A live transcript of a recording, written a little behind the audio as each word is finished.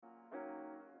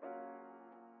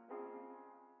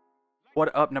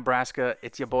What up, Nebraska?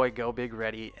 It's your boy Go Big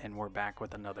Ready, and we're back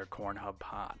with another Corn Hub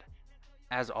Pod.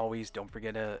 As always, don't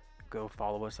forget to go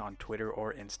follow us on Twitter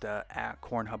or Insta at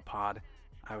Corn Hub Pod.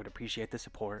 I would appreciate the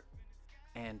support.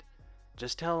 And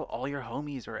just tell all your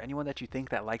homies or anyone that you think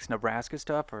that likes Nebraska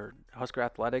stuff or Husker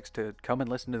Athletics to come and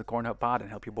listen to the Corn Hub Pod and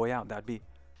help your boy out. That'd be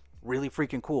really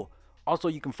freaking cool. Also,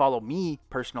 you can follow me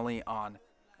personally on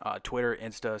Twitter,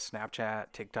 Insta, Snapchat,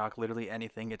 TikTok, literally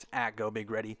anything. It's at Go Big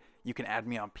Ready. You can add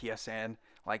me on PSN,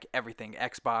 like everything,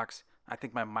 Xbox. I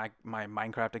think my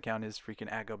Minecraft account is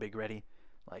freaking at Go Big Ready.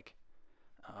 Like,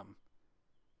 um,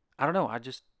 I don't know. I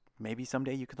just maybe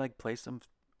someday you could like play some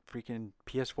freaking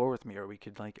PS4 with me, or we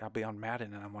could like I'll be on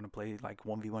Madden and I want to play like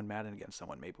 1v1 Madden against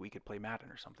someone. Maybe we could play Madden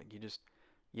or something.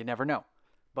 You never know.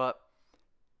 But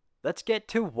let's get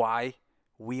to why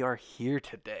we are here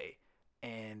today.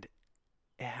 And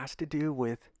it has to do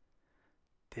with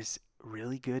this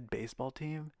really good baseball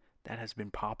team that has been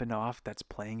popping off that's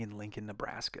playing in Lincoln,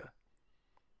 Nebraska.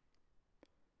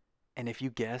 And if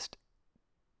you guessed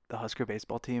the Husker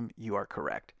baseball team, you are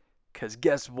correct. Because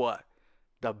guess what?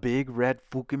 The big red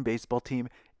Fukin baseball team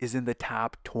is in the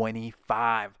top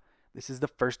 25. This is the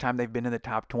first time they've been in the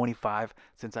top 25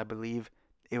 since I believe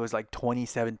it was like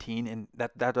 2017, and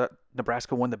that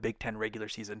Nebraska won the Big Ten regular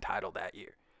season title that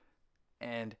year.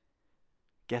 And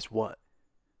guess what?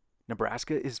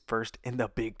 Nebraska is first in the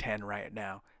Big Ten right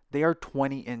now. They are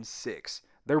 20-6.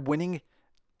 They're winning.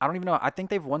 I don't even know. I think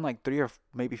they've won like 3 or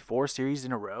maybe 4 series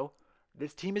in a row.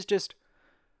 This team is just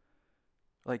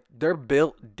like they're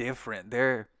built different.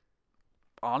 They're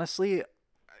honestly,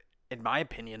 in my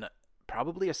opinion,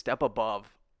 probably a step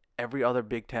above every other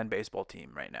Big Ten baseball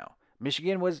team right now.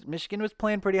 Michigan was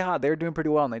playing pretty hot. They were doing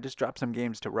pretty well, and they just dropped some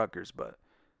games to Rutgers. But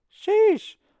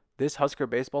sheesh, this Husker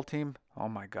baseball team, oh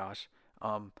my gosh,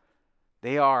 um,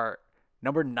 they are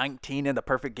number 19 in the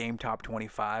Perfect Game Top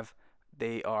 25.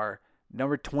 They are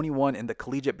number 21 in the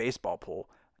Collegiate Baseball poll.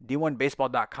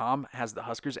 D1Baseball.com has the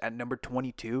Huskers at number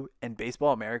 22, and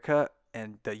Baseball America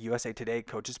and the USA Today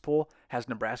coaches poll has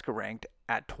Nebraska ranked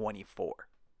at 24.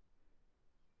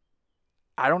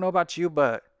 I don't know about you,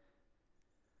 but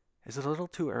is it a little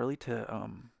too early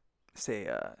to say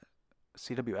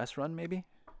CWS run maybe?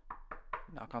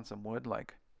 Knock on some wood.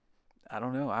 Like I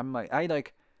don't know. I'm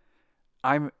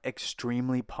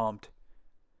extremely pumped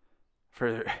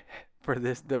for for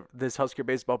this Husker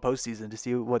baseball postseason to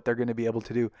see what they're going to be able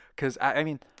to do. Because I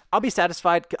mean, I'll be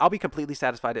satisfied. I'll be completely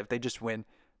satisfied if they just win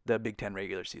the Big Ten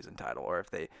regular season title, or if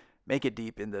they make it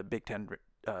deep in the Big Ten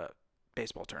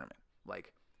baseball tournament.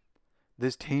 Like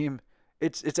this team,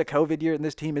 it's a COVID year, and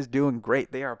this team is doing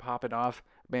great. They are popping off,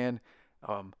 man.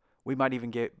 Um, we might even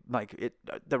get like it.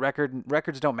 The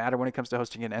records don't matter when it comes to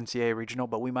hosting an NCAA regional,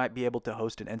 but we might be able to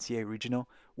host an NCAA regional,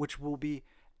 which will be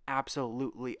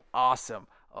absolutely awesome.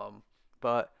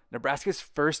 But Nebraska's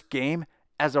first game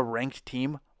as a ranked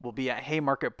team will be at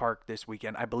Haymarket Park this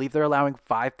weekend. I believe they're allowing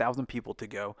 5,000 people to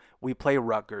go. We play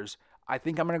Rutgers. I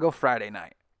think I'm gonna go Friday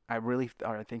night. I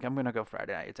think I'm gonna go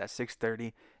Friday night. It's at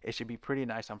 6:30. It should be pretty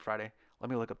nice on Friday.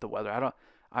 Let me look up the weather. I don't.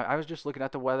 I was just looking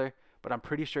at the weather, but I'm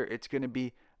pretty sure it's gonna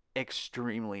be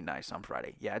extremely nice on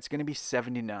Friday. Yeah, it's gonna be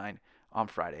 79 on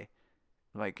Friday,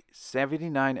 like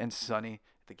 79 and sunny.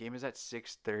 The game is at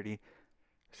 6:30.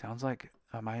 Sounds like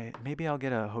maybe I'll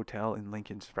get a hotel in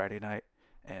Lincoln's Friday night,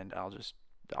 and I'm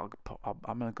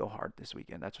gonna go hard this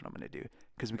weekend. That's what I'm gonna do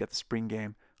because we got the spring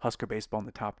game, Husker baseball in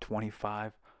the top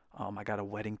 25. I got a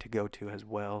wedding to go to as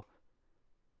well.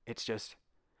 It's just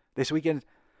this weekend.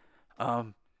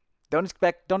 Um, don't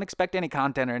expect any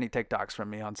content or any TikToks from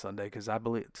me on Sunday because I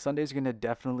believe Sunday's gonna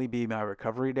definitely be my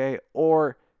recovery day,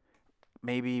 or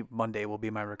maybe Monday will be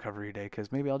my recovery day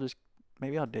because maybe I'll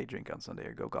day drink on Sunday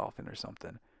or go golfing or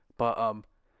something. But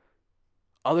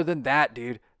other than that,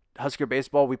 dude, Husker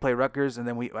baseball we play Rutgers, and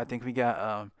then I think we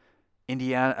got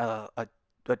Indiana a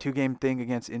 2 game thing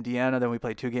against Indiana. Then we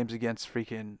play 2 games against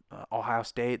freaking Ohio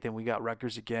State. Then we got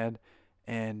Rutgers again,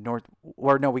 and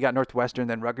we got Northwestern,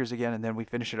 then Rutgers again, and then we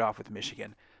finish it off with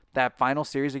Michigan. That final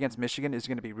series against Michigan is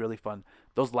going to be really fun.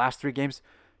 Those last 3 games,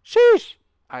 sheesh!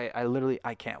 I literally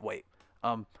I can't wait.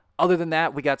 Um, Other than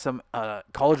that, we got some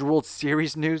College World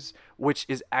Series news, which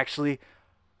is actually,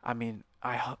 I mean,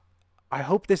 I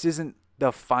hope this isn't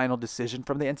the final decision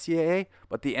from the NCAA,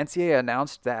 but the NCAA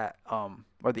announced that,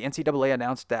 or the NCAA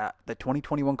announced that the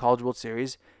 2021 College World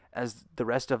Series, as the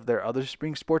rest of their other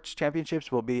spring sports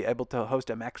championships, will be able to host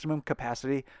a maximum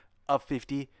capacity of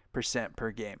 50%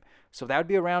 per game. So that would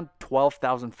be around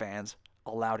 12,000 fans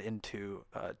allowed into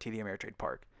TD Ameritrade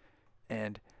Park.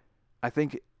 And I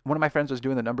think one of my friends was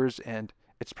doing the numbers, and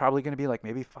it's probably going to be like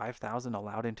maybe 5,000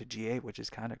 allowed into GA, which is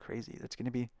kind of crazy.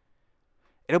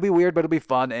 It'll be weird, but it'll be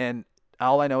fun. And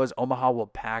all I know is Omaha will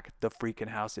pack the freaking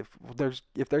house.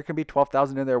 If there can be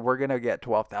 12,000 in there, we're gonna get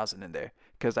 12,000 in there.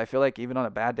 Because I feel like even on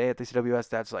a bad day at the CWS,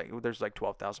 that's like there's like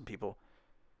 12,000 people.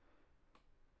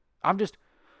 I'm just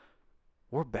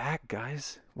We're back,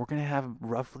 guys. We're going to have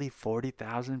roughly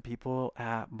 40,000 people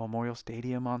at Memorial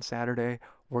Stadium on Saturday.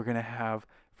 We're going to have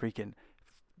freaking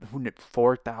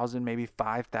 4,000, maybe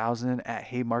 5,000 at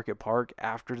Haymarket Park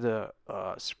after the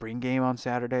spring game on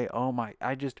Saturday. Oh my,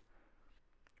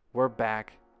 we're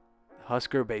back.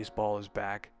 Husker baseball is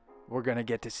back. We're going to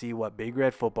get to see what Big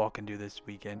Red football can do this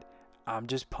weekend. I'm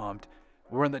just pumped.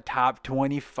 We're in the top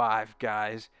 25,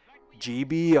 guys.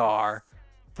 GBR.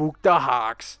 Fook the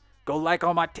Hawks. Go like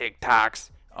all my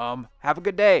TikToks. Have a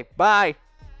good day. Bye.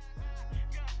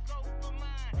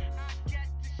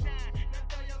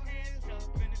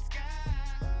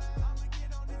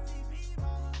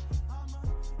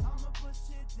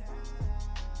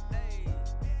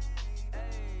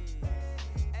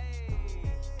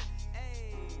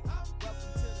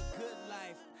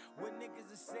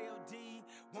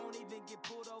 Won't even get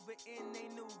pulled over in they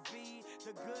new V.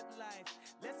 The good life.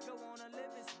 Let's go on a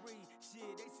living spree. Shit,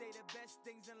 they say the best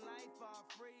things in life are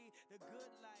free. The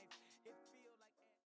good life.